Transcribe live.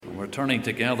We're turning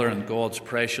together in God's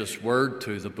precious word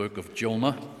to the book of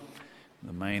Jonah,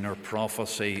 the minor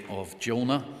prophecy of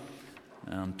Jonah,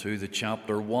 and to the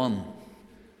chapter 1.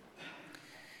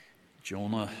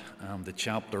 Jonah and the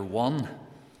chapter 1.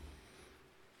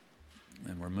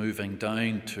 And we're moving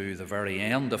down to the very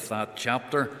end of that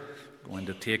chapter, going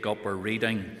to take up our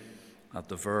reading at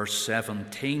the verse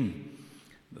 17,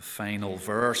 the final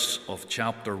verse of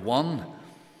chapter 1,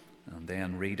 and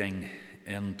then reading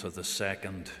into the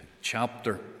second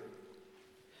chapter.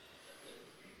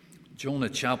 Jonah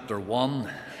chapter 1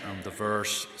 and the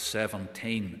verse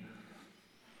 17.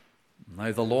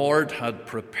 Now the Lord had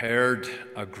prepared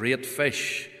a great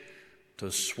fish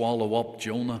to swallow up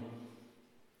Jonah.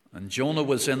 And Jonah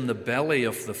was in the belly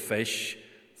of the fish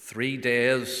 3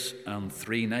 days and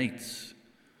 3 nights.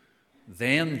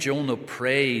 Then Jonah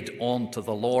prayed unto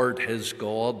the Lord his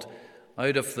God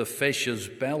out of the fish's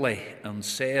belly, and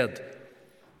said,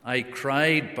 I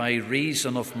cried by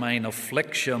reason of mine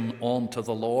affliction unto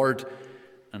the Lord,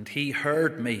 and he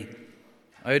heard me.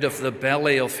 Out of the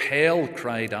belly of hell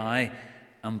cried I,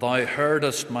 and thou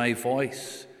heardest my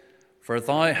voice. For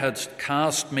thou hadst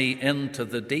cast me into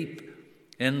the deep,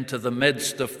 into the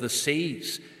midst of the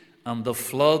seas, and the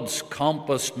floods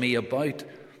compassed me about.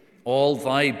 All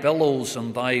thy billows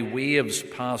and thy waves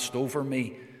passed over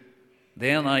me.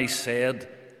 Then I said,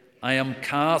 I am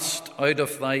cast out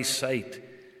of thy sight,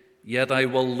 yet I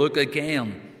will look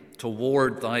again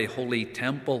toward thy holy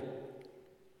temple.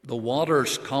 The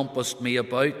waters compassed me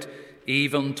about,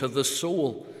 even to the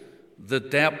soul. The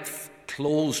depth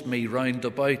closed me round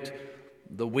about.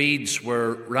 The weeds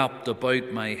were wrapped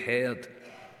about my head.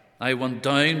 I went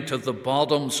down to the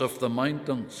bottoms of the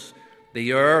mountains.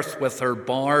 The earth with her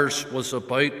bars was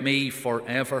about me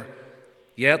forever.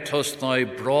 Yet hast thou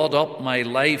brought up my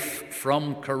life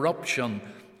from corruption,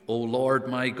 O Lord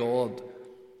my God.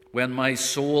 When my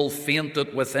soul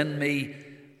fainted within me,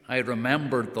 I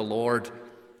remembered the Lord,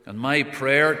 and my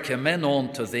prayer came in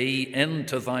unto thee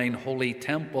into thine holy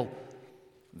temple.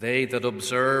 They that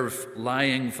observe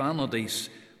lying vanities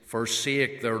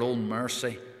forsake their own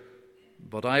mercy.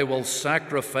 But I will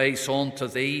sacrifice unto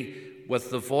thee with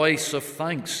the voice of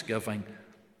thanksgiving.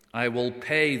 I will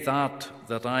pay that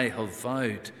I have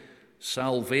vowed.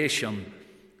 Salvation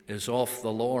is of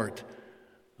the Lord.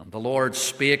 And the Lord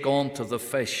spake unto the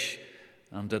fish,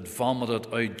 and did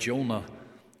vomit out Jonah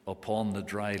upon the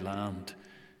dry land.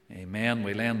 Amen.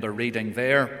 We'll end our reading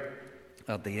there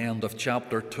at the end of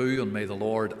chapter 2, and may the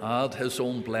Lord add his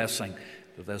own blessing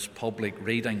to this public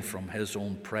reading from his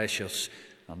own precious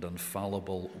and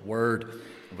infallible word.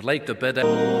 I would like to bid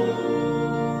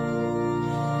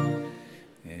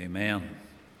Amen.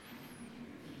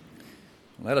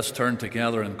 Let us turn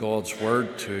together in God's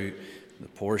word to the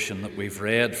portion that we've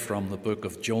read from the book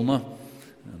of Jonah.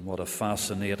 And what a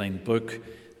fascinating book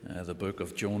the book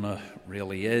of Jonah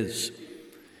really is.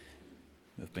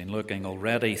 We've been looking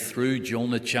already through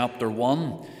Jonah chapter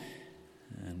 1,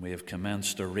 and we have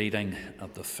commenced our reading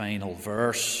at the final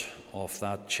verse of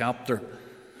that chapter.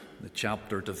 The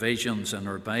chapter divisions in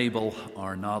our Bible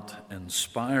are not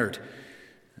inspired,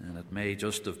 and it may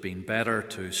just have been better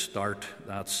to start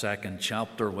that second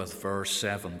chapter with verse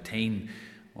 17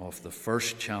 of the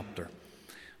first chapter.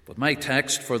 But my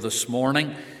text for this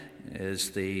morning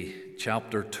is the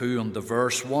chapter 2 and the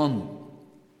verse 1,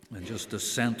 and just to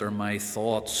center my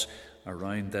thoughts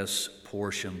around this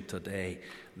portion today.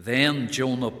 Then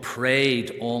Jonah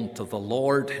prayed unto the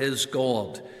Lord his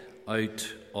God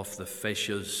out of the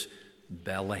fish's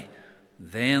belly.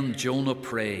 Then Jonah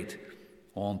prayed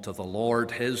unto the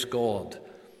Lord his God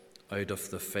out of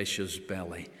the fish's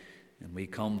belly. And we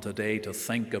come today to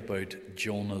think about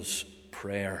Jonah's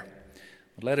prayer.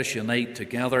 But let us unite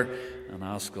together and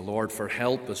ask the Lord for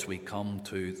help as we come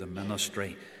to the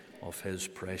ministry of his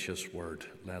precious word.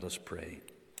 Let us pray.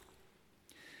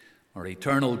 Our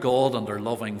eternal God and our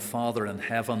loving Father in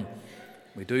heaven,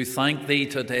 we do thank thee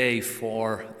today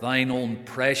for thine own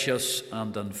precious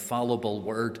and infallible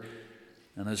word.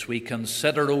 And as we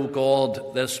consider, O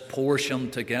God, this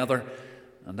portion together,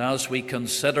 and as we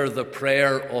consider the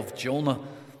prayer of Jonah,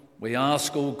 we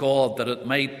ask, O God, that it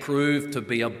might prove to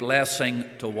be a blessing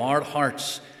to our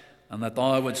hearts, and that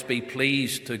thou wouldst be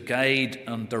pleased to guide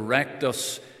and direct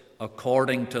us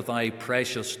according to thy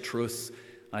precious truth.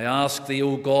 I ask thee,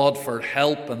 O God, for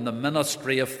help in the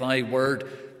ministry of thy word,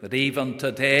 that even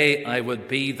today I would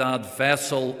be that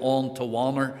vessel unto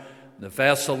honor, the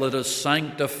vessel that is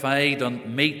sanctified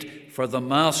and meet for the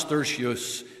Master's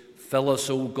use. Fill us,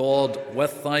 O God,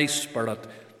 with thy Spirit,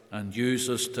 and use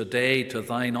us today to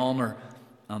thine honor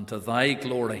and to thy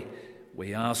glory.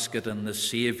 We ask it in the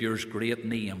Saviour's great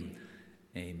name.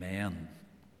 Amen.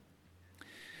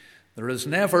 There is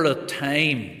never a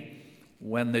time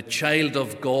when the child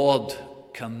of God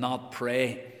cannot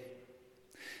pray.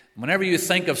 Whenever you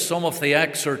think of some of the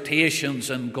exhortations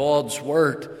in God's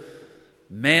Word,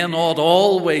 men ought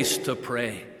always to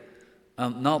pray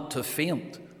and not to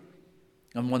faint.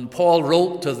 And when Paul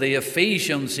wrote to the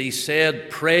Ephesians, he said,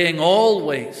 praying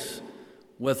always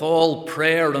with all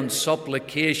prayer and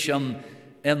supplication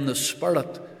in the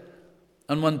Spirit.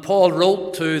 And when Paul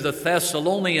wrote to the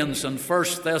Thessalonians in 1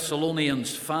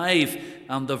 Thessalonians 5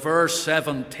 and the verse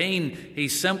 17, he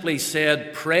simply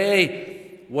said,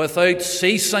 pray without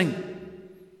ceasing.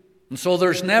 And so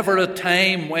there's never a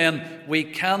time when we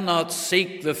cannot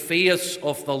seek the face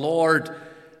of the Lord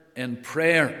in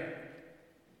prayer.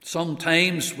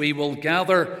 Sometimes we will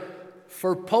gather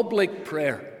for public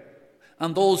prayer,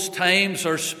 and those times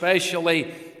are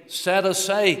specially set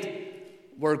aside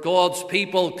where God's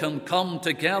people can come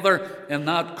together in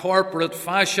that corporate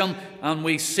fashion and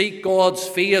we seek God's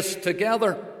face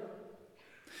together.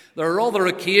 There are other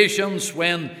occasions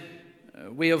when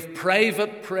we have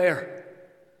private prayer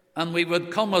and we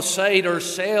would come aside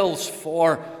ourselves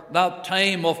for that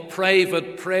time of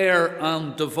private prayer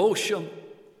and devotion.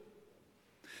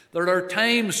 There are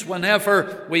times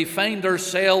whenever we find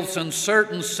ourselves in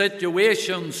certain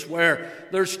situations where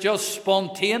there's just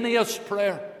spontaneous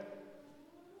prayer.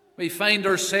 We find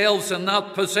ourselves in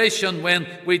that position when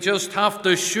we just have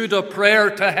to shoot a prayer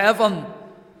to heaven,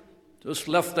 just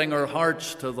lifting our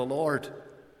hearts to the Lord.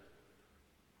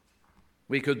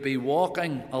 We could be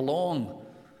walking along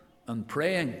and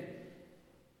praying.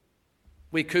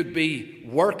 We could be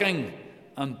working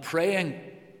and praying.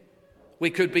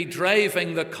 We could be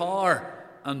driving the car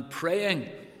and praying,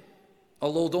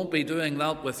 although don't be doing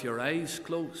that with your eyes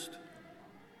closed.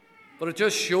 But it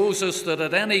just shows us that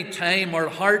at any time our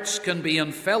hearts can be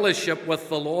in fellowship with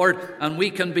the Lord and we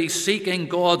can be seeking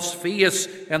God's face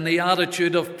in the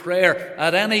attitude of prayer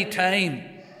at any time.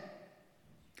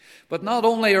 But not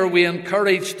only are we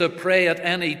encouraged to pray at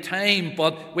any time,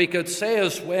 but we could say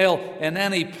as well in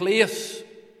any place.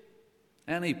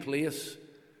 Any place.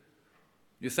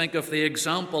 You think of the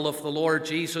example of the Lord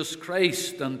Jesus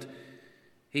Christ, and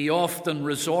he often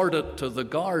resorted to the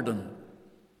garden.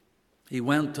 He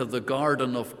went to the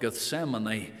Garden of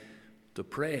Gethsemane to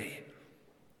pray.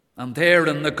 And there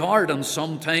in the garden,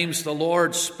 sometimes the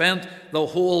Lord spent the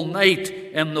whole night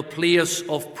in the place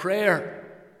of prayer.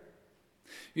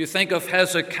 You think of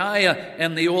Hezekiah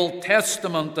in the Old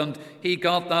Testament, and he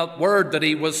got that word that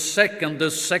he was sick and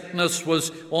his sickness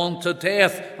was unto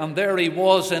death, and there he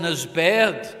was in his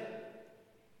bed.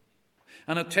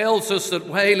 And it tells us that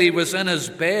while he was in his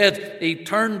bed, he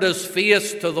turned his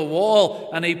face to the wall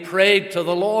and he prayed to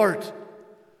the Lord.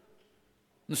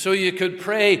 And so you could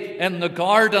pray in the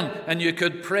garden and you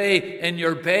could pray in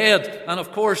your bed. And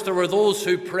of course there were those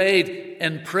who prayed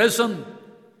in prison.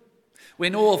 We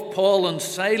know of Paul and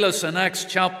Silas in Acts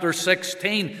chapter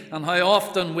 16 and how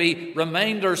often we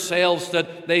remind ourselves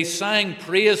that they sang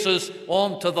praises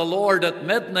unto the Lord at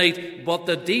midnight, but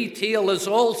the detail is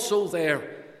also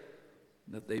there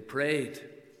that they prayed.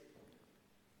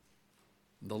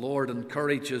 The Lord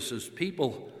encourages his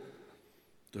people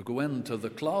to go into the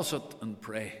closet and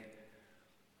pray.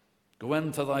 Go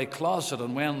into thy closet,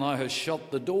 and when thou hast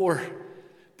shut the door,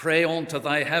 pray unto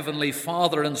thy heavenly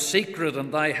Father in secret,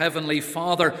 and thy heavenly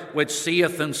Father which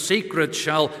seeth in secret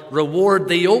shall reward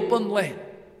thee openly.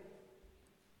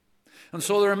 And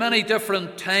so there are many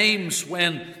different times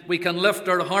when we can lift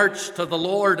our hearts to the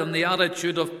Lord in the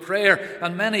attitude of prayer,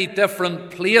 and many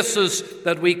different places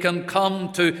that we can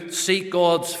come to seek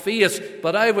God's face.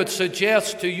 But I would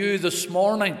suggest to you this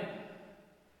morning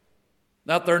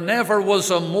that there never was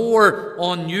a more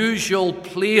unusual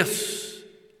place,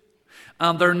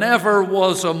 and there never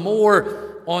was a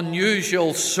more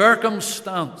unusual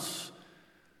circumstance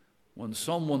when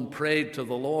someone prayed to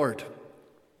the Lord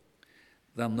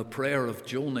than the prayer of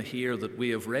Jonah here that we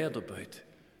have read about.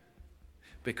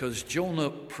 Because Jonah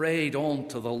prayed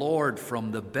unto the Lord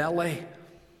from the belly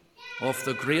of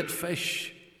the great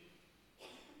fish.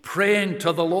 Praying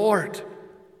to the Lord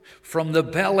from the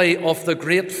belly of the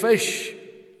great fish.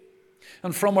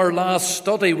 And from our last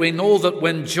study, we know that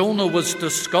when Jonah was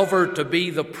discovered to be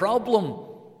the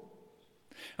problem,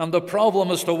 and the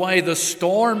problem as to why the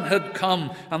storm had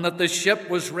come and that the ship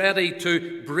was ready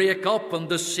to break up, and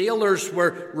the sailors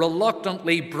were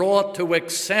reluctantly brought to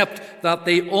accept that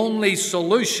the only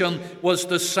solution was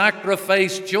to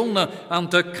sacrifice Jonah and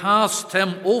to cast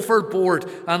him overboard.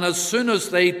 And as soon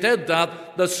as they did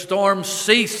that, the storm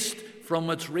ceased from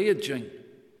its raging.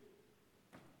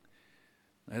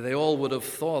 Now, they all would have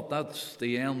thought that's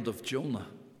the end of Jonah.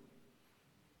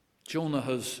 Jonah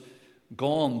has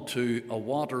gone to a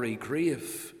watery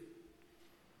grave.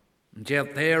 And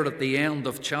yet there at the end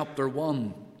of chapter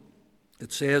 1,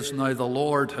 it says, "Now the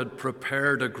Lord had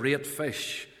prepared a great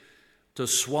fish to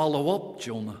swallow up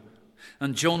Jonah.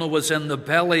 And Jonah was in the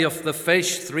belly of the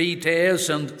fish 3 days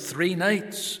and 3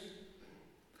 nights."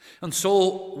 And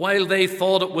so, while they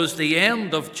thought it was the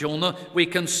end of Jonah, we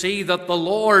can see that the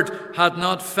Lord had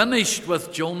not finished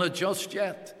with Jonah just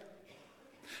yet.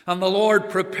 And the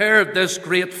Lord prepared this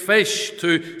great fish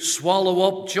to swallow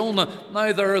up Jonah.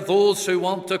 Now there are those who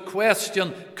want to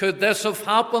question, could this have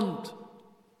happened?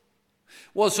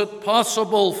 Was it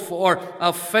possible for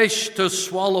a fish to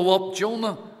swallow up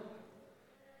Jonah?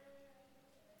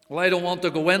 Well, I don't want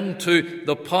to go into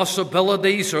the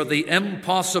possibilities or the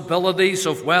impossibilities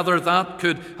of whether that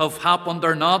could have happened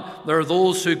or not. There are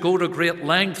those who go to great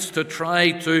lengths to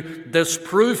try to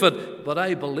disprove it, but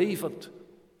I believe it.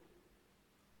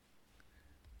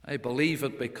 I believe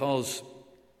it because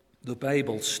the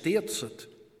Bible states it.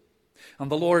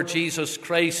 And the Lord Jesus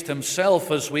Christ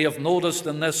himself, as we have noticed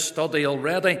in this study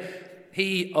already,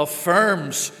 he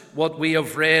affirms what we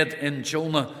have read in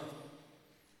Jonah.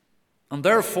 And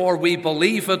therefore we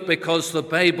believe it because the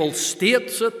Bible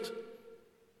states it,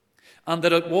 and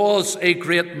that it was a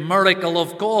great miracle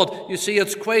of God. You see,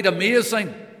 it's quite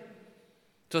amazing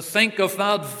to think of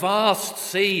that vast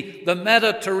sea, the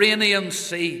Mediterranean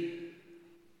Sea.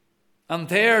 And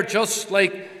there, just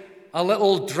like a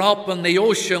little drop in the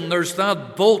ocean, there's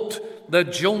that boat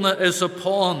that Jonah is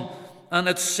upon, and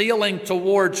it's sailing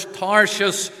towards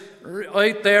Tarshish,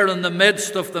 out there in the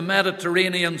midst of the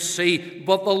Mediterranean Sea.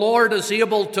 But the Lord is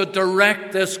able to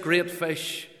direct this great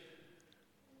fish.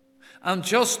 And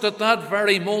just at that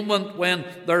very moment when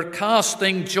they're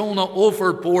casting Jonah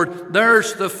overboard,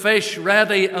 there's the fish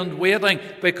ready and waiting,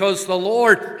 because the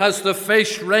Lord has the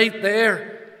fish right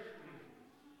there,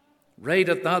 right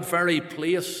at that very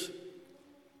place,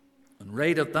 and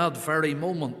right at that very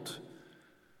moment.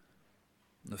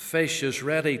 The fish is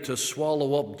ready to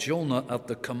swallow up Jonah at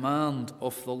the command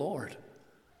of the Lord.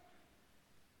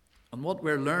 And what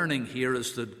we're learning here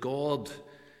is that God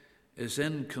is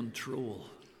in control.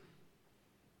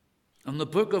 And the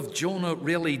book of Jonah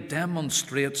really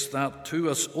demonstrates that to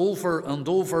us over and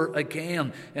over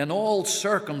again. In all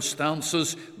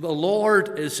circumstances, the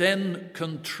Lord is in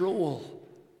control.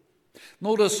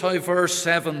 Notice how verse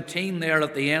 17 there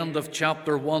at the end of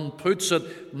chapter 1 puts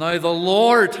it. Now the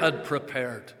Lord had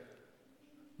prepared.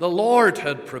 The Lord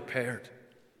had prepared.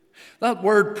 That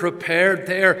word prepared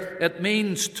there, it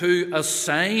means to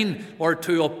assign or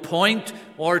to appoint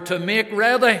or to make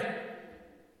ready.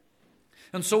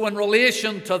 And so in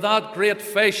relation to that great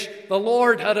fish, the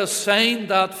Lord had assigned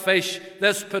that fish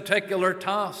this particular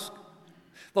task.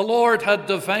 The Lord had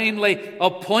divinely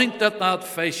appointed that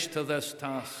fish to this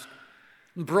task,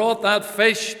 and brought that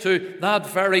fish to that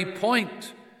very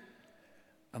point.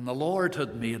 And the Lord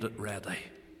had made it ready.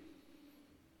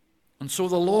 And so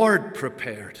the Lord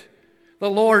prepared. The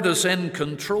Lord is in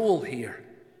control here.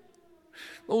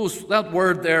 That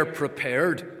word there,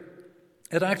 prepared,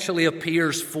 it actually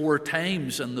appears 4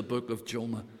 times in the book of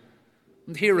Jonah.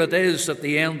 And here it is at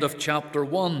the end of chapter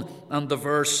 1 and the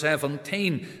verse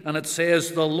 17. And it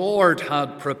says, the Lord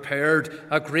had prepared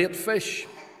a great fish.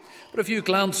 But if you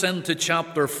glance into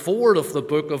chapter 4 of the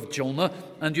book of Jonah,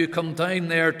 and you come down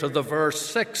there to the verse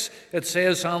 6, it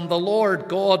says, and the Lord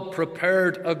God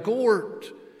prepared a gourd.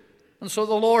 And so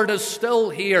the Lord is still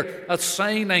here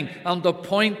assigning and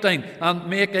appointing and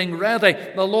making ready.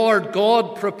 The Lord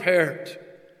God prepared.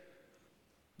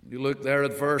 You look there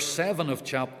at verse 7 of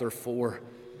chapter 4.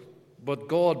 But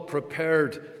God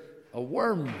prepared a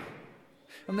worm.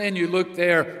 And then you look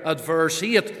there at verse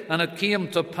 8, and it came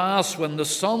to pass when the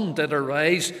sun did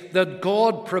arise that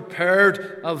God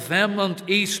prepared a vehement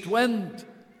east wind.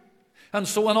 And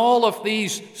so in all of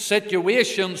these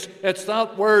situations, it's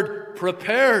that word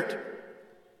prepared.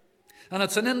 And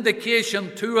it's an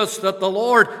indication to us that the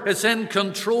Lord is in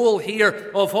control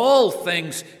here of all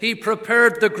things. He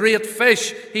prepared the great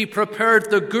fish. He prepared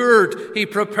the gourd. He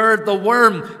prepared the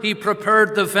worm. He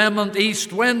prepared the vehement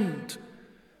east wind.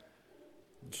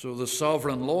 So the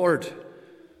sovereign Lord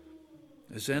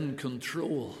is in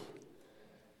control.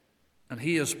 And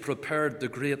he has prepared the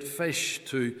great fish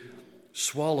to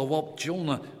swallow up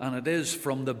Jonah. And it is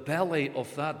from the belly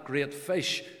of that great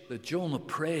fish that Jonah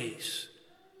prays.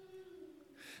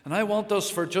 And I want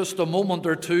us for just a moment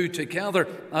or two together,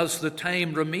 as the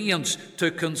time remains,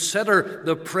 to consider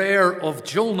the prayer of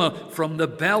Jonah from the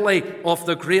belly of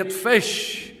the great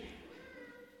fish.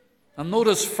 And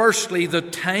notice firstly the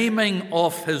timing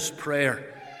of his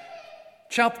prayer.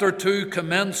 Chapter 2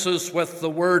 commences with the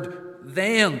word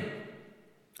then.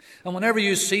 And whenever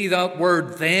you see that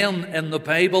word then in the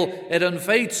Bible, it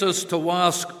invites us to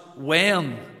ask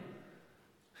when.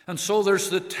 And so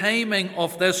there's the timing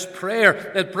of this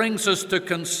prayer. It brings us to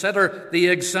consider the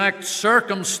exact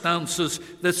circumstances,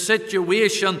 the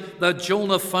situation that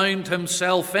Jonah found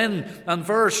himself in. And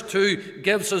verse 2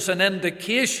 gives us an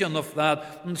indication of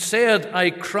that. And said,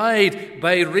 I cried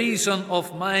by reason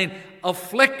of mine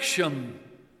affliction.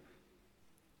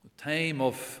 A time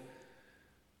of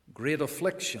great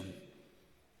affliction.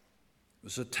 It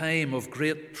was a time of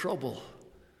great trouble.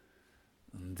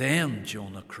 And then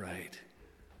Jonah cried.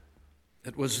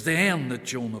 It was then that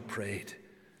Jonah prayed.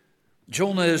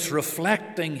 Jonah is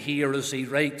reflecting here as he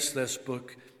writes this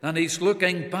book, and he's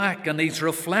looking back and he's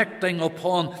reflecting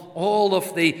upon all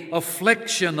of the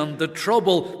affliction and the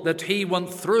trouble that he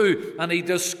went through, and he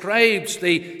describes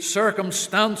the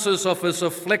circumstances of his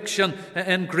affliction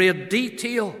in great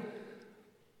detail.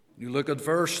 You look at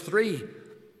verse 3,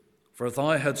 for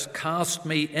thou hadst cast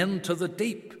me into the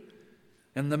deep.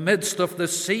 In the midst of the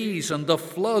seas, and the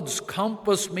floods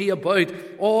compassed me about.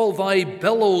 All thy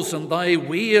billows and thy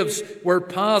waves were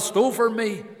passed over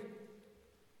me.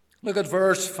 Look at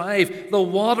verse 5. The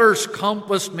waters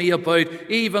compassed me about,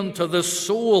 even to the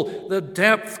soul. The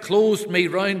depth closed me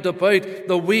round about.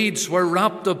 The weeds were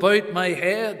wrapped about my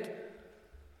head.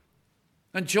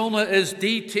 And Jonah is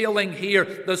detailing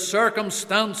here the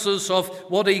circumstances of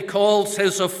what he calls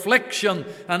his affliction.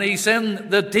 And he's in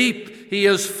the deep. He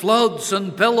has floods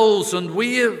and billows and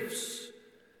waves.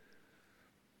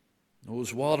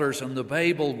 Those waters in the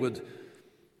Bible would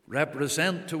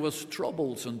represent to us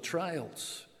troubles and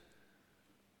trials.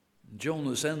 And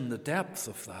Jonah's in the depth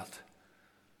of that.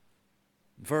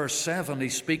 Verse 7, he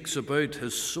speaks about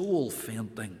his soul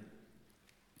fainting.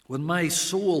 When my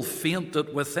soul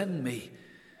fainted within me,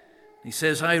 he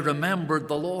says, I remembered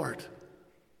the Lord.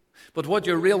 But what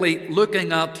you're really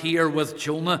looking at here with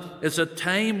Jonah is a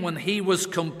time when he was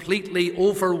completely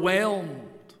overwhelmed.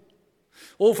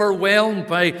 Overwhelmed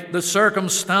by the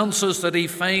circumstances that he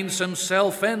finds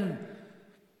himself in.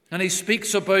 And he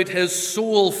speaks about his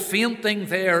soul fainting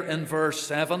there in verse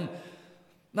 7.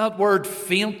 That word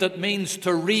faint, it means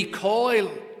to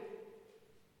recoil.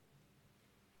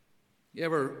 You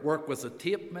ever work with a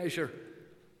tape measure?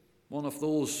 One of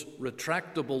those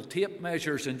retractable tape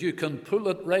measures, and you can pull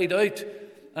it right out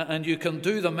and you can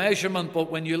do the measurement,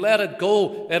 but when you let it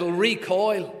go, it'll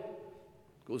recoil.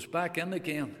 It goes back in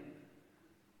again.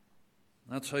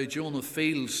 That's how Jonah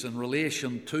feels in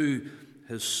relation to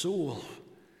his soul.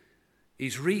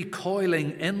 He's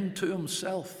recoiling into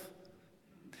himself.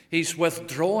 He's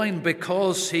withdrawing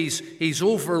because he's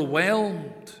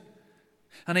overwhelmed.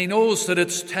 And he knows that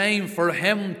it's time for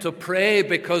him to pray,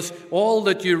 because all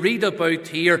that you read about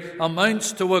here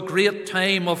amounts to a great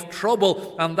time of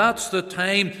trouble. And that's the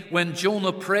time when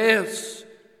Jonah prays.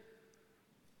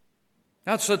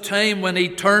 That's the time when he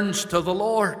turns to the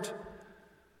Lord.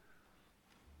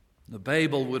 The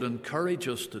Bible would encourage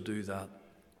us to do that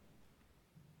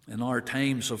in our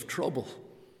times of trouble.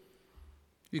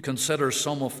 You consider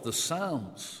some of the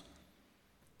Psalms.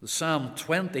 The Psalm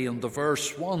 20 and the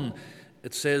verse 1,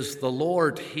 it says, the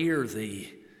Lord hear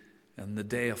thee in the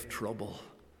day of trouble.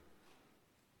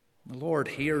 The Lord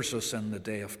hears us in the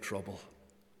day of trouble.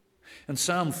 In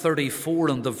Psalm 34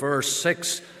 and the verse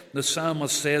 6, the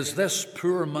psalmist says, this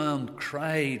poor man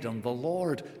cried, and the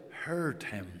Lord heard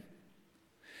him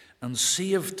and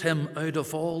saved him out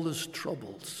of all his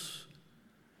troubles.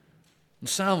 In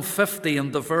Psalm 50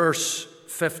 and the verse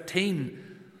 15,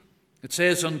 it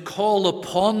says, and call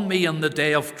upon me in the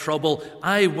day of trouble.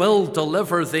 I will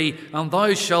deliver thee, and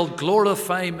thou shalt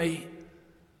glorify me.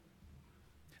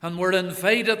 And we're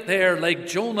invited there, like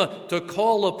Jonah, to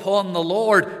call upon the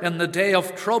Lord in the day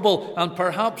of trouble. And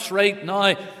perhaps right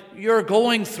now, you're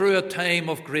going through a time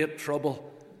of great trouble.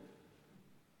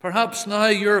 Perhaps now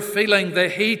you're feeling the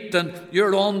heat and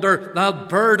you're under that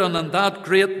burden and that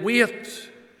great weight.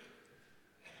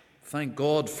 Thank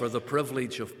God for the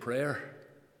privilege of prayer.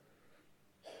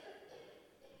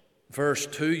 Verse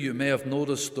 2, you may have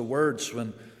noticed the words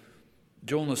when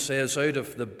Jonah says, out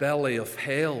of the belly of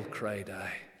hell cried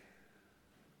I.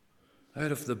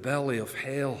 Out of the belly of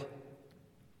hell.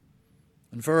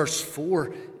 In verse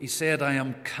 4, he said, I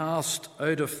am cast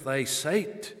out of thy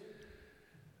sight.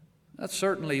 That's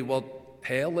certainly what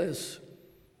hell is.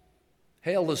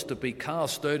 Hell is to be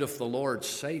cast out of the Lord's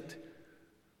sight,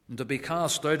 and to be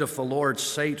cast out of the Lord's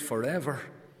sight forever.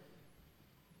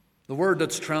 The word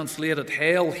that's translated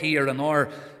hell here in our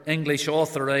English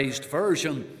Authorized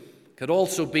Version could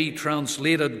also be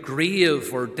translated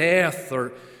grave or death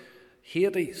or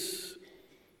Hades.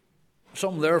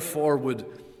 Some therefore would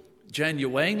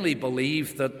genuinely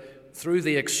believe that through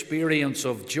the experience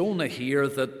of Jonah here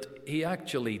that he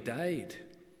actually died.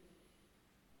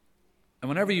 And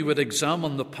whenever you would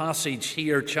examine the passage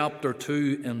here, chapter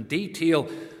 2, in detail,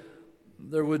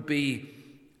 there would be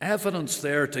evidence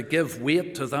there to give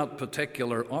weight to that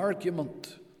particular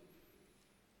argument.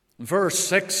 In verse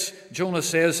 6, Jonah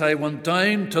says, I went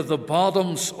down to the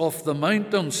bottoms of the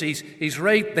mountains. He's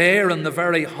right there in the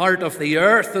very heart of the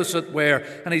earth, as it were.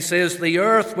 And he says, the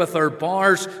earth with her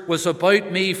bars was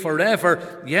about me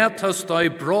forever, yet hast thou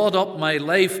brought up my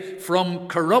life from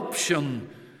corruption,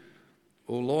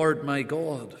 O Lord my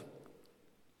God.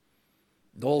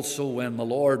 And also when the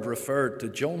Lord referred to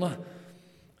Jonah,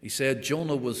 he said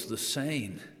Jonah was the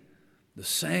sign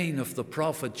of the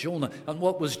prophet Jonah. And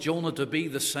what was Jonah to be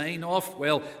the sign of?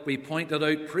 Well, we pointed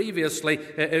out previously,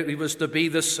 he was to be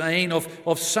the sign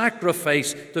of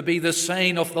sacrifice, to be the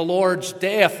sign of the Lord's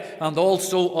death and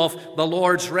also of the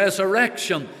Lord's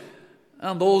resurrection.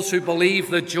 And those who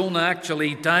believe that Jonah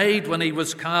actually died when he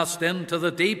was cast into the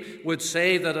deep would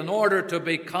say that in order to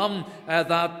become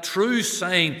that true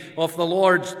sign of the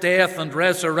Lord's death and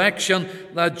resurrection,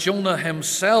 that Jonah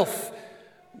himself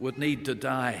would need to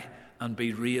die and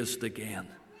be raised again.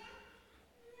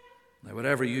 Now,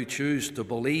 whatever you choose to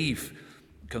believe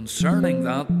concerning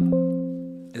that,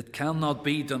 it cannot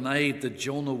be denied that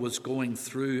Jonah was going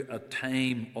through a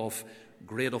time of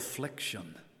great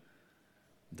affliction,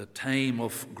 the time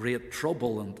of great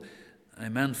trouble, and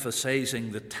I'm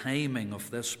emphasizing the timing of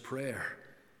this prayer.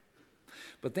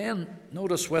 But then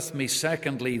notice with me,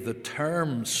 secondly, the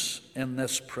terms in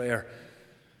this prayer.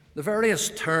 The various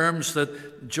terms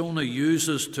that Jonah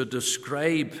uses to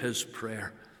describe his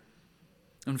prayer.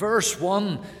 In verse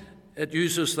 1, it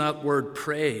uses that word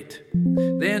prayed.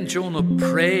 Then Jonah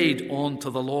prayed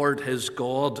unto the Lord his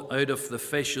God out of the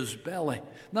fish's belly.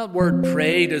 That word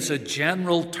prayed is a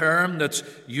general term that's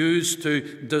used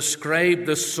to describe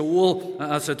the soul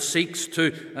as it seeks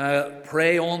to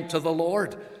pray unto the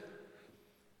Lord.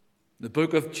 The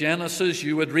book of Genesis,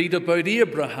 you would read about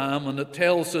Abraham, and it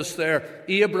tells us there,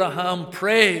 Abraham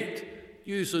prayed,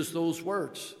 uses those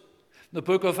words. The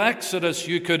book of Exodus,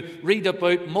 you could read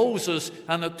about Moses,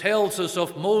 and it tells us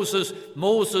of Moses.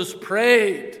 Moses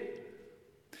prayed.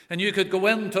 And you could go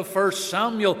into 1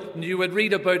 Samuel, and you would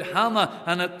read about Hannah,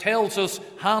 and it tells us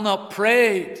Hannah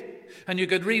prayed. And you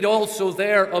could read also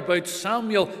there about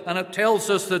Samuel, and it tells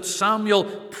us that Samuel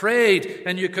prayed.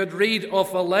 And you could read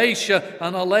of Elisha,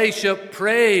 and Elisha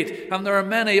prayed. And there are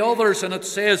many others, and it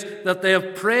says that they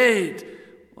have prayed.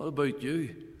 What about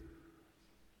you?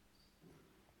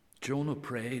 Jonah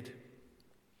prayed.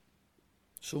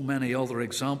 So many other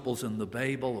examples in the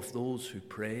Bible of those who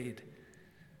prayed.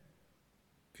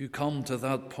 If you come to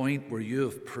that point where you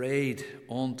have prayed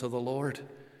unto the Lord,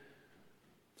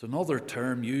 it's another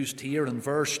term used here in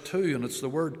verse 2, and it's the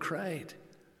word cried.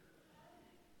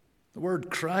 The word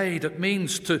cried, it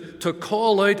means to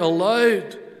call out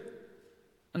aloud.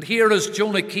 And here as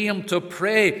Jonah came to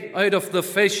pray out of the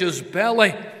fish's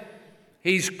belly,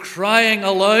 he's crying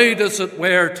aloud, as it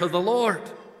were, to the Lord.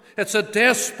 It's a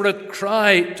desperate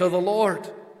cry to the Lord.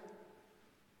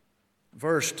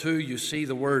 Verse 2, you see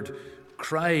the word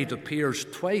cried appears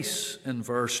twice in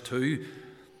verse 2.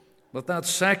 But that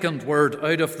second word,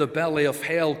 out of the belly of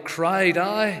hell, cried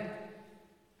I.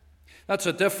 That's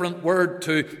a different word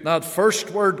to that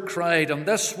first word, cried. And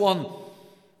this one,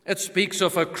 it speaks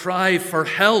of a cry for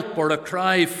help or a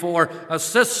cry for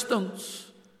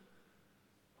assistance.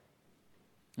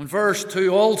 And verse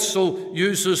 2 also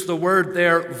uses the word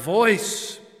there,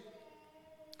 voice.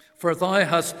 For thou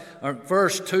hast,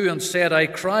 verse 2, and said, I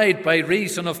cried by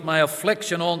reason of my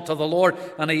affliction unto the Lord,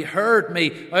 and he heard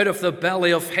me. Out of the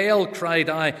belly of hell cried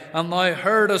I, and thou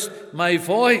heardest my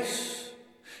voice.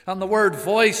 And the word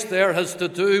voice there has to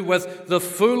do with the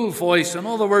full voice. In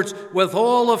other words, with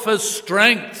all of his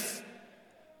strength.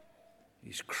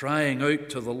 He's crying out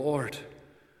to the Lord.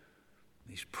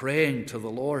 He's praying to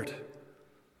the Lord.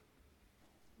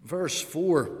 Verse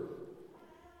 4,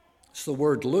 it's the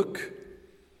word look.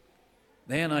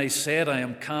 Then I said, I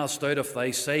am cast out of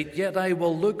thy sight, yet I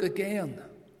will look again.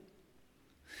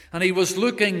 And he was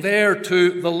looking there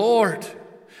to the Lord.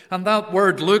 And that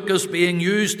word look is being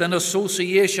used in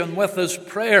association with his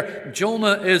prayer.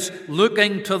 Jonah is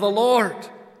looking to the Lord.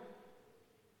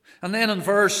 And then in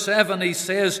verse 7 he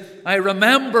says, I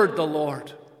remembered the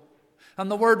Lord. And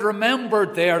the word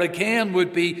remembered there again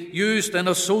would be used in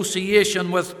association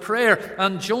with prayer.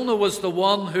 And Jonah was the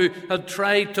one who had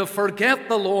tried to forget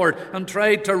the Lord and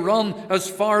tried to run as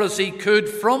far as he could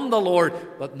from the Lord.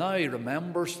 But now he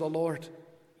remembers the Lord.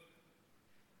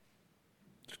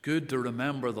 It's good to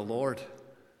remember the Lord.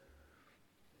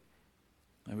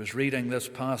 I was reading this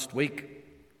past week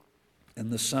in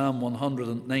the Psalm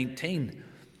 119.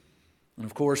 And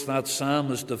of course that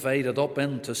psalm is divided up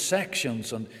into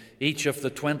sections, and each of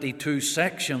the 22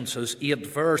 sections has 8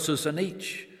 verses in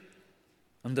each.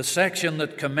 And the section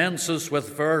that commences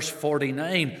with verse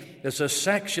 49 is a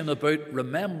section about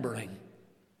remembering.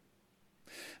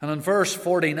 And in verse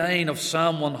 49 of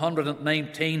Psalm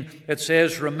 119 it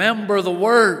says, "Remember the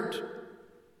word.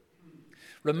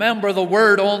 Remember the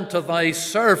word unto thy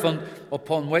servant,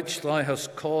 upon which thou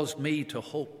hast caused me to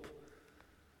hope."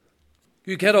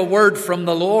 You get a word from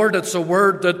the Lord, it's a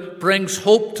word that brings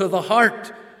hope to the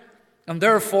heart, and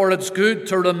therefore it's good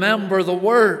to remember the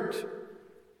word.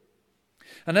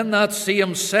 And in that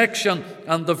same section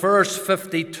and the verse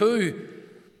 52,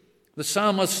 the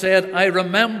psalmist said, "I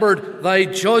remembered thy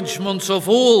judgments of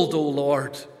old, O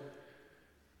Lord,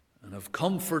 and have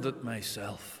comforted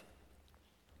myself."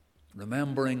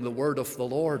 Remembering the word of the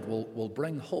Lord will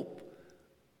bring hope.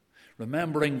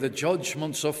 Remembering the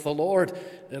judgments of the Lord,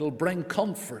 it'll bring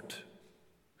comfort.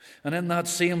 And in that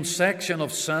same section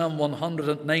of Psalm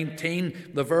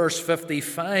 119, the verse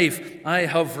 55, "I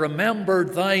have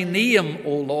remembered thy name,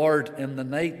 O Lord, in the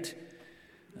night,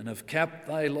 and have kept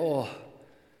thy law."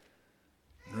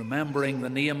 Remembering the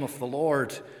name of the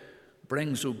Lord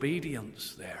brings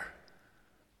obedience there.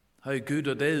 How good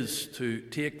it is to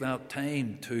take that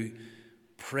time to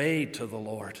pray to the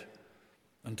Lord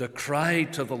and to cry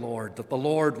to the Lord, that the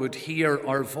Lord would hear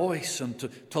our voice, and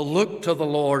to look to the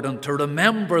Lord and to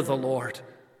remember the Lord.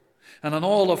 And in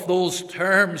all of those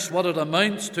terms, what it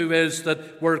amounts to is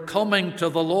that we're coming to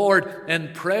the Lord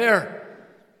in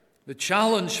prayer, the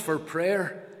challenge for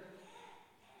prayer.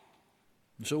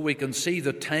 And so we can see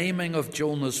the timing of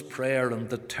Jonah's prayer and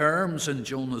the terms in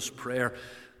Jonah's prayer.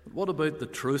 But what about the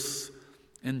truth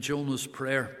in Jonah's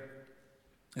prayer?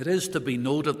 It is to be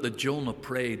noted that Jonah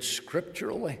prayed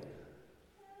scripturally.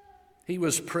 He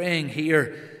was praying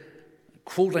here,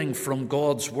 quoting from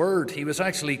God's word. He was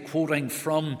actually quoting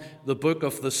from the book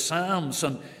of the Psalms,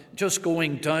 and just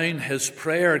going down his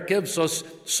prayer gives us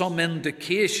some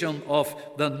indication of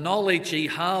the knowledge he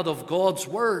had of God's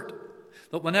word.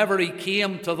 That whenever he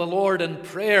came to the Lord in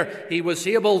prayer, he was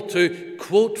able to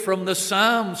quote from the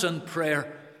Psalms in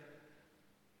prayer.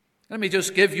 Let me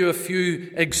just give you a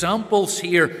few examples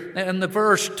here. In the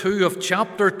verse 2 of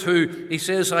chapter 2, he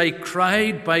says, "I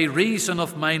cried by reason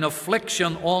of mine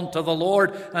affliction unto the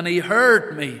Lord, and he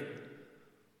heard me."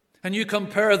 And you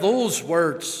compare those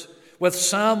words with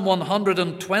Psalm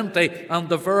 120 and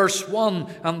the verse 1,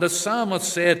 and the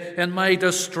psalmist said, "In my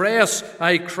distress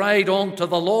I cried unto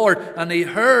the Lord, and he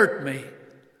heard me."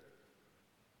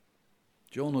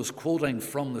 Jonah's quoting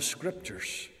from the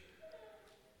Scriptures.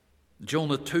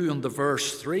 Jonah 2 and the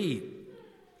verse 3,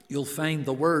 you'll find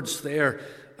the words there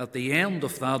at the end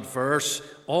of that verse,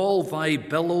 "All thy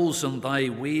billows and thy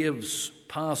waves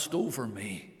passed over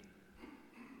me."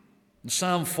 And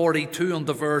Psalm 42 and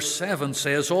the verse 7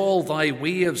 says, "All thy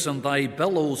waves and thy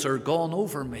billows are gone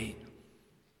over me."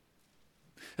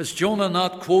 Is Jonah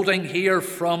not quoting here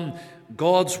from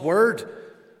God's word?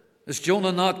 Is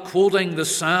Jonah not quoting the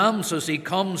Psalms as he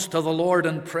comes to the Lord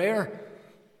in prayer?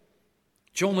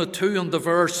 Jonah 2 and the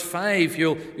verse 5,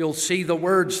 you'll see the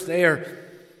words there.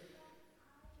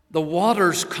 "The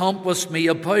waters compassed me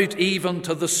about even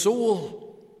to the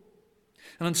soul."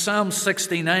 And in Psalm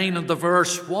 69 and the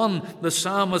verse 1, the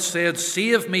psalmist said,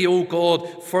 "Save me, O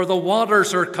God, for the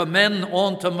waters are come in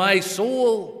unto my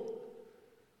soul."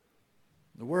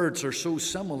 The words are so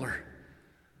similar.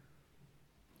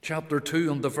 Chapter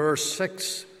 2 and the verse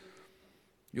 6,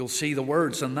 you'll see the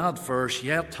words in that verse,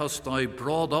 "Yet hast thou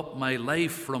brought up my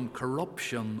life from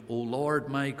corruption, O Lord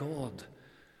my God."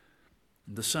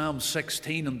 And the Psalm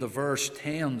 16 and the verse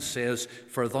 10 says,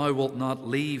 "For thou wilt not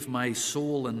leave my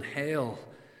soul in hell,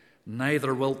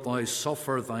 neither wilt thou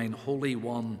suffer thine Holy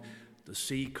One to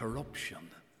see corruption."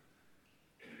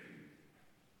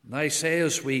 And I say,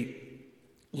 as we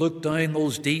look down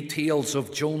those details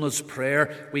of Jonah's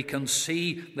prayer, we can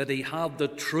see that he had the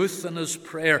truth in his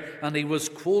prayer, and he was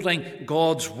quoting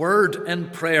God's word in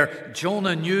prayer.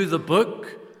 Jonah knew the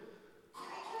book,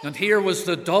 and here was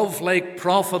the dove-like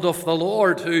prophet of the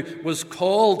Lord who was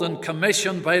called and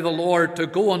commissioned by the Lord to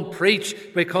go and preach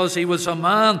because he was a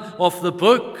man of the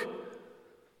book.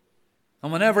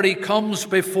 And whenever he comes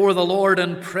before the Lord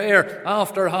in prayer,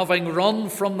 after having run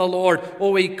from the Lord,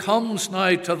 he comes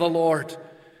now to the Lord.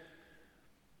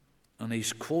 And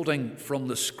he's quoting from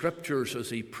the Scriptures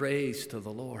as he prays to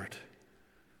the Lord.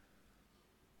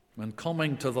 When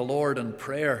coming to the Lord in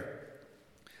prayer,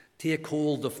 take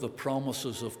hold of the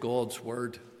promises of God's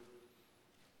word.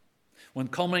 When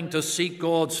coming to seek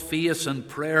God's face in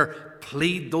prayer,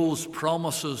 plead those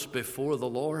promises before the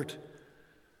Lord.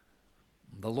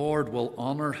 The Lord will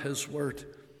honor his word.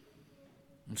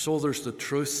 And so there's the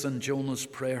truth in Jonah's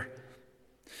prayer.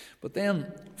 But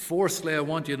then, fourthly, I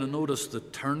want you to notice the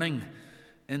turning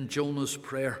in Jonah's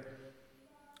prayer.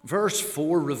 Verse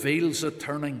 4 reveals a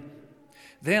turning.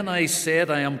 Then I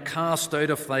said, I am cast out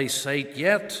of thy sight,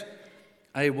 yet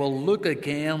I will look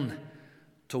again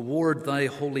toward thy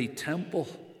holy temple.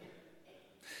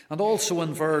 And also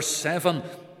in verse 7,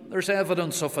 there's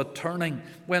evidence of a turning.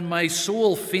 When my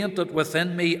soul fainted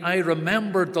within me, I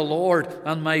remembered the Lord,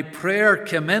 and my prayer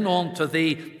came in unto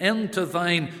thee, into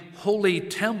thine holy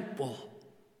temple.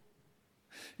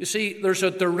 You see, there's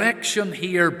a direction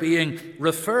here being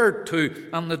referred to,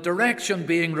 and the direction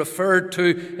being referred to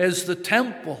is the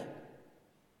temple.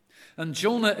 And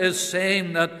Jonah is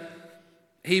saying that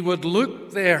he would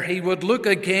look there, he would look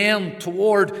again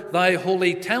toward thy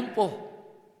holy temple.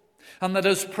 And that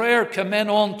his prayer came in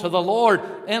unto the Lord,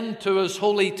 into his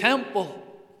holy temple.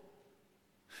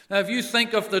 Now, if you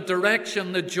think of the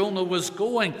direction that Jonah was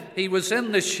going, he was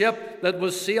in the ship that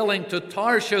was sailing to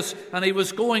Tarshish, and he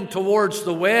was going towards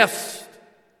the west.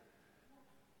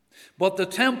 But the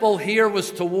temple here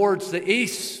was towards the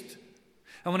east.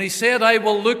 And when he said, I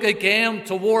will look again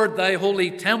toward thy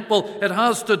holy temple, it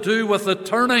has to do with a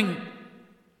turning.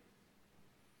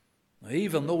 Now,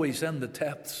 even though he's in the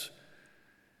depths,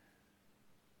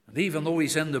 and even though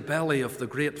he's in the belly of the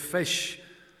great fish,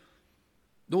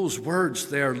 those words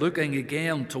there, looking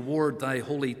again toward thy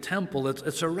holy temple,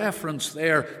 it's a reference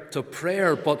there to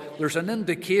prayer, but there's an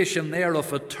indication there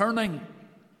of a turning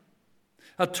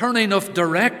of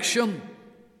direction.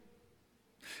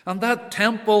 And that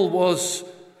temple was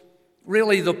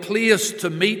really the place to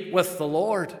meet with the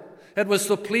Lord. It was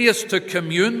the place to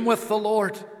commune with the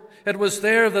Lord. It was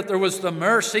there that there was the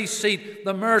mercy seat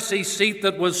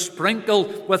that was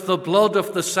sprinkled with the blood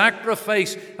of the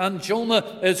sacrifice. And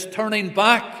Jonah is turning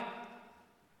back.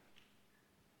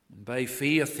 And by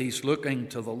faith, he's looking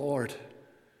to the Lord.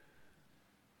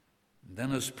 And then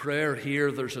his prayer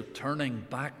here, there's a turning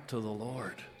back to the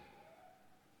Lord.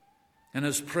 In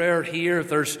his prayer here,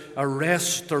 there's a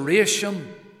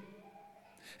restoration.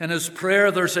 In his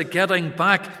prayer, there's a getting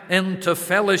back into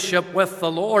fellowship with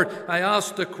the Lord. I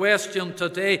asked the question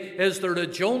today, is there a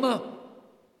Jonah?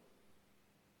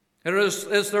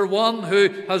 Is there one who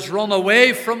has run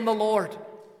away from the Lord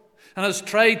and has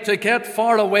tried to get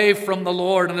far away from the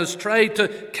Lord and has tried to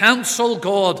cancel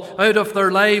God out of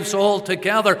their lives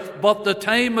altogether? But the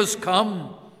time has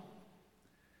come.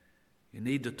 You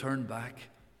need to turn back.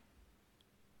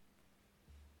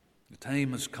 The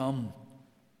time has come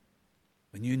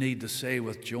when you need to say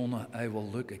with Jonah, I will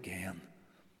look again.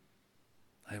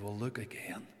 I will look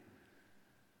again.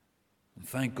 And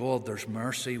thank God there's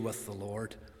mercy with the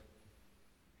Lord.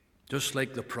 Just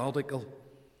like the prodigal.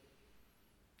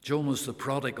 Jonah's the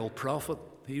prodigal prophet.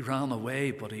 He ran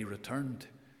away, but he returned.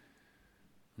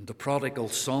 And the prodigal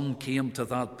son came to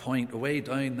that point way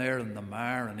down there in the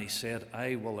mire, and he said,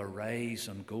 I will arise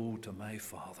and go to my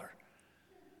father.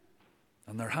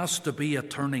 And there has to be a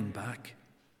turning back.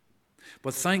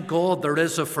 But thank God there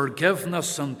is a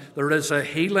forgiveness and there is a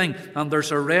healing and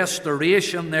there's a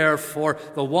restoration there for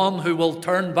the one who will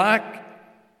turn back.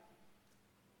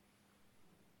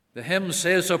 The hymn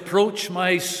says, approach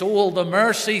my soul the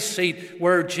mercy seat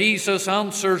where Jesus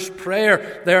answers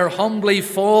prayer. There humbly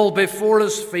fall before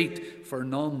his feet, for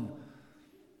none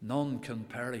can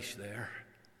perish there.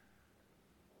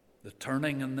 The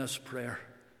turning in this prayer,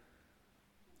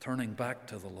 turning back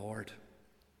to the Lord.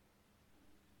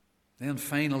 Then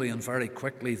finally and very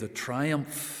quickly, the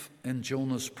triumph in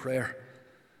Jonah's prayer.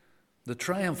 The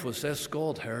triumph was this: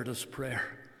 God heard his prayer.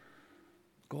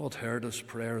 God heard his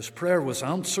prayer. His prayer was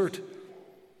answered.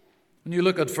 When you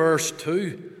look at verse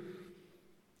 2,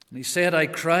 and he said, I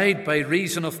cried by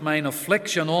reason of mine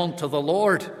affliction unto the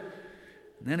Lord.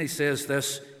 And then he says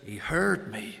this, he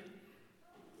heard me.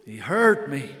 He heard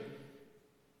me.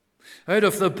 Out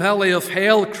of the belly of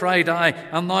hell cried I,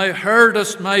 and thou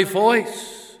heardest my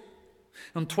voice.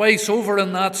 And twice over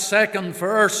in that second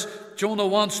verse, Jonah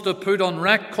wants to put on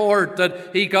record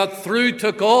that he got through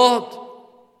to God.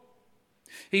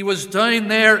 He was down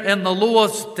there in the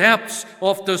lowest depths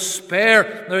of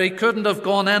despair. He couldn't have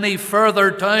gone any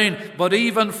further down. But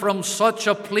even from such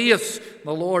a place,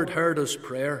 the Lord heard his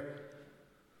prayer.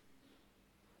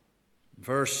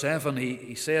 Verse 7,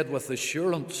 he said with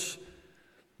assurance,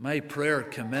 my prayer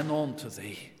came in unto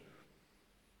thee.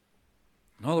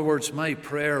 In other words, my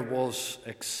prayer was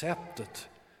accepted.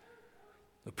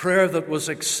 The prayer that was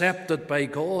accepted by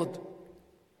God.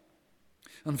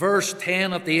 And verse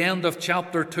 10 at the end of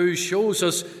chapter 2 shows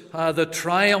us the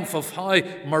triumph of how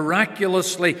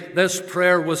miraculously this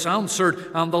prayer was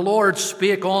answered. And the Lord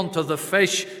spake unto the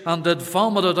fish, and did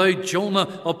vomit out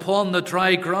Jonah upon the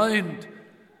dry ground.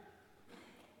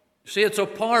 See, it's a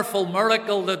powerful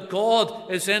miracle that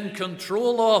God is in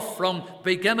control of from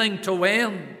beginning to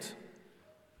end.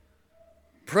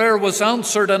 Prayer was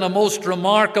answered in a most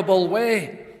remarkable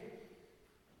way.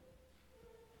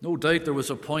 No doubt there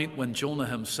was a point when Jonah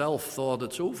himself thought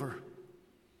it's over.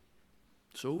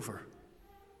 It's over.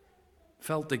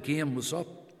 Felt the game was up.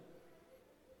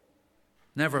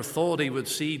 Never thought he would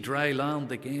see dry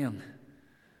land again.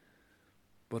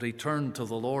 But he turned to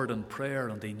the Lord in prayer,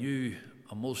 and he knew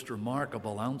a most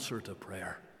remarkable answer to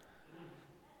prayer.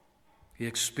 He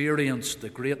experienced the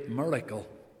great miracle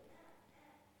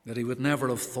that he would never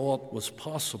have thought was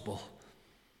possible.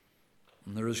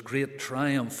 And there is great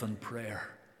triumph in prayer.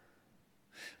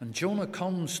 And Jonah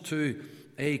comes to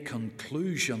a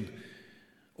conclusion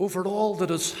over all that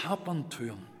has happened to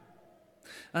him.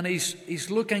 And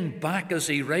he's looking back as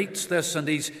he writes this, and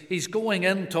he's going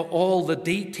into all the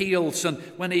details. And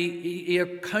when he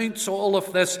accounts all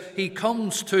of this, he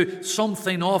comes to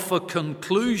something of a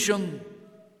conclusion.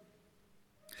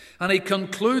 And he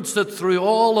concludes that through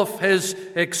all of his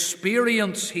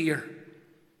experience here,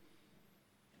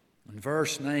 in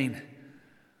verse 9,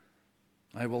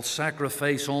 I will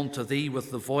sacrifice unto thee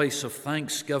with the voice of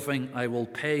thanksgiving. I will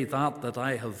pay that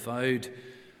I have vowed.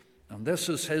 And this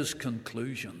is his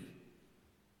conclusion.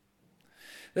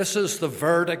 This is the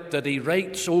verdict that he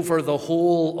writes over the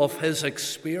whole of his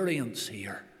experience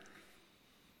here.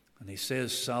 And he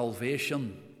says,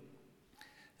 salvation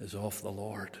is of the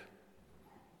Lord.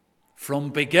 From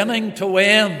beginning to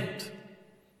end,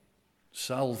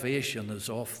 salvation is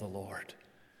of the Lord.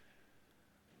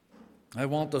 I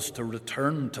want us to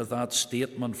return to that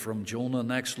statement from Jonah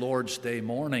next Lord's Day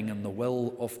morning in the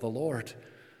will of the Lord,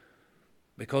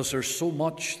 because there's so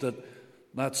much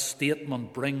that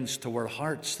statement brings to our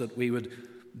hearts that we would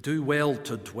do well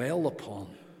to dwell upon.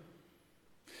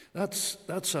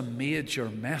 That's a major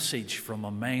message from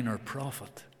a minor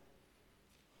prophet.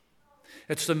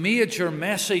 It's the major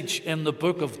message in the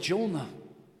book of Jonah.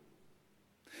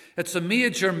 It's a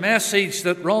major message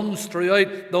that runs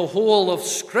throughout the whole of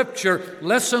Scripture.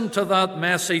 Listen to that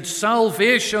message.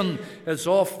 Salvation is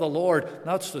of the Lord.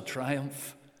 That's the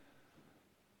triumph.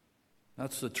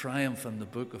 That's the triumph in the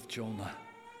book of Jonah.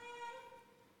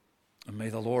 And may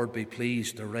the Lord be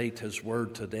pleased to write his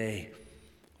word today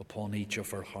upon each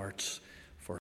of our hearts.